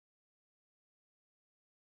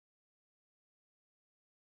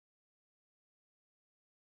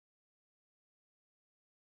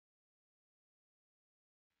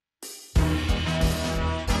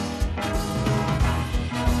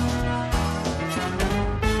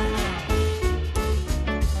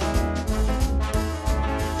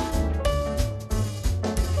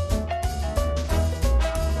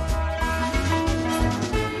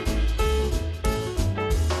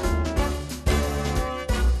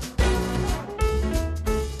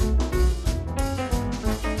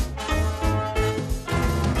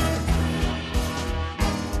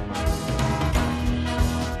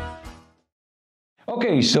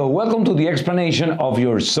Okay, so welcome to the explanation of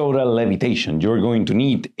your soda levitation. You're going to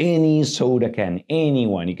need any soda can,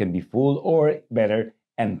 anyone. It can be full or better,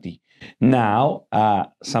 empty. Now,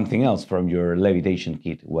 something else from your levitation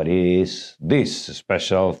kit. What is this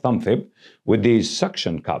special thumb tip with this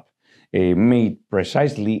suction cup made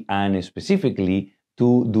precisely and specifically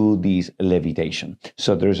to do this levitation?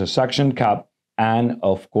 So there's a suction cup and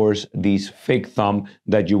of course this fake thumb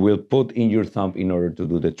that you will put in your thumb in order to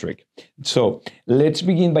do the trick. So let's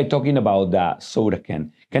begin by talking about the soda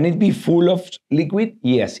can. Can it be full of liquid?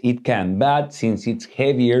 Yes, it can, but since it's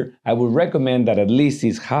heavier, I would recommend that at least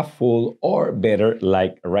it's half full or better,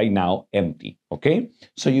 like right now, empty, okay?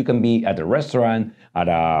 So you can be at a restaurant, at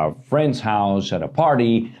a friend's house, at a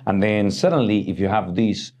party, and then suddenly if you have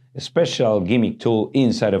this special gimmick tool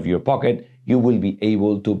inside of your pocket, you will be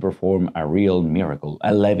able to perform a real miracle,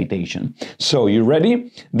 a levitation. So you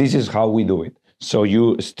ready? This is how we do it. So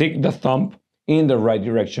you stick the thumb in the right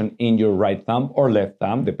direction in your right thumb or left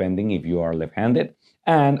thumb, depending if you are left-handed.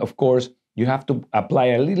 And of course, you have to apply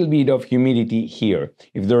a little bit of humidity here.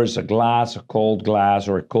 If there is a glass, a cold glass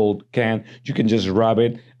or a cold can, you can just rub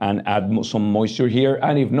it and add some moisture here.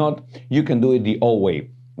 And if not, you can do it the old way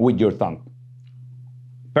with your thumb.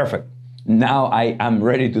 Perfect. Now I am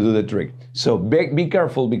ready to do the trick. So be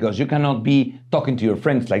careful because you cannot be talking to your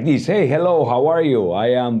friends like this. Hey, hello, how are you?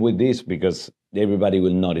 I am with this, because everybody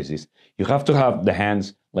will notice this. You have to have the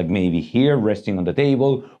hands like maybe here resting on the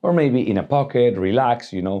table or maybe in a pocket,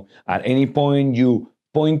 relax, you know. At any point you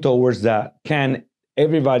point towards the can,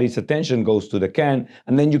 everybody's attention goes to the can,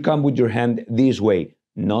 and then you come with your hand this way,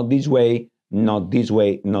 not this way, not this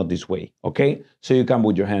way, not this way, okay? So you come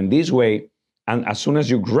with your hand this way. And as soon as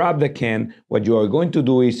you grab the can, what you are going to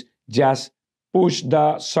do is just push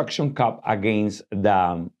the suction cup against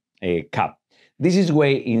the cup. This is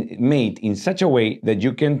made in such a way that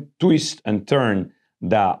you can twist and turn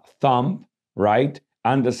the thumb, right?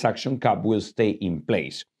 And the suction cup will stay in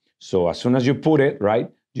place. So as soon as you put it, right,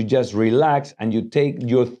 you just relax and you take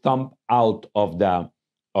your thumb out of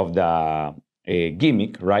the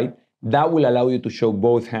gimmick, right? That will allow you to show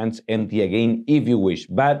both hands empty again if you wish,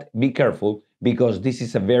 but be careful because this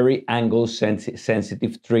is a very angle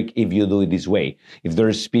sensitive trick if you do it this way. If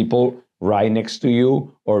there's people right next to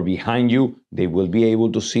you or behind you, they will be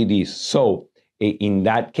able to see this. So in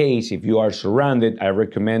that case, if you are surrounded, I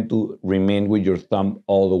recommend to remain with your thumb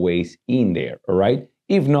all the ways in there, all right?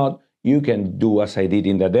 If not, you can do as I did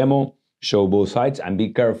in the demo, show both sides and be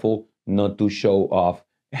careful not to show off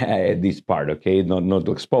this part, okay? Not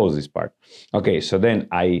to expose this part. Okay, so then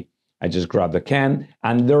I just grab the can,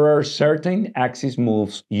 and there are certain axis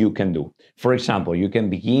moves you can do. For example, you can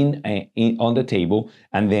begin on the table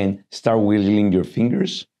and then start wiggling your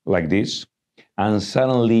fingers like this, and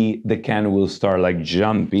suddenly the can will start like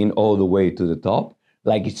jumping all the way to the top,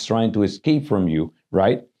 like it's trying to escape from you,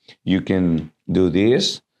 right? You can do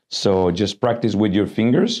this. So just practice with your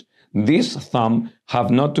fingers. This thumb have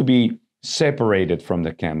not to be separated from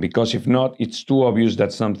the can, because if not, it's too obvious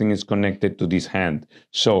that something is connected to this hand.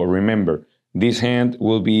 So remember, this hand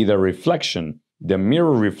will be the reflection, the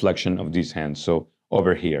mirror reflection of this hand. So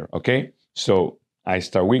over here, okay? So I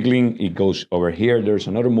start wiggling, it goes over here. There's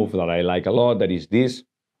another move that I like a lot, that is this,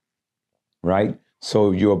 right?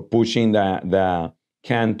 So you're pushing the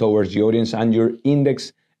can towards the audience, and your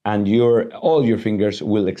index and all your fingers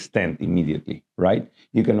will extend immediately, right?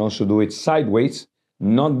 You can also do it sideways,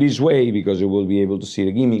 not this way because you will be able to see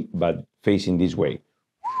the gimmick, but facing this way,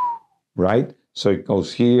 right? So it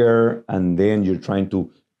goes here, and then you're trying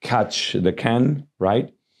to catch the can,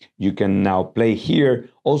 right? You can now play here.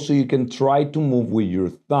 Also, you can try to move with your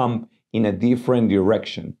thumb in a different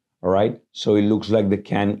direction, all right? So it looks like the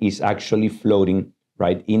can is actually floating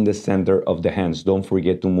right in the center of the hands. Don't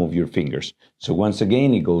forget to move your fingers. So once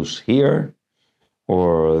again, it goes here,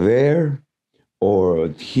 or there, or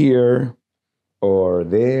here, or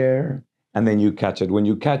there, and then you catch it. When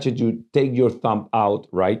you catch it, you take your thumb out,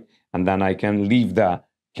 right? And then I can leave the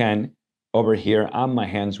can over here, and my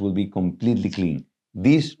hands will be completely clean.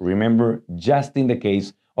 This, remember, just in the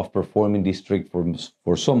case of performing this trick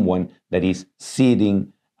for someone that is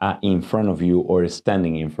sitting in front of you or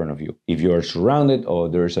standing in front of you. If you are surrounded or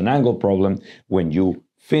there's an angle problem, when you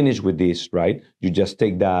finish with this, right, you just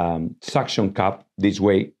take the suction cup this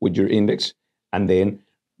way with your index, and then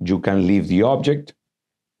you can leave the object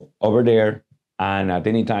over there and at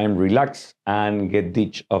any time relax and get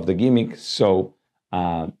ditch of the gimmick, so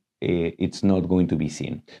it's not going to be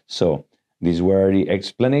seen. So these were the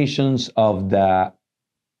explanations of the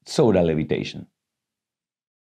soda levitation.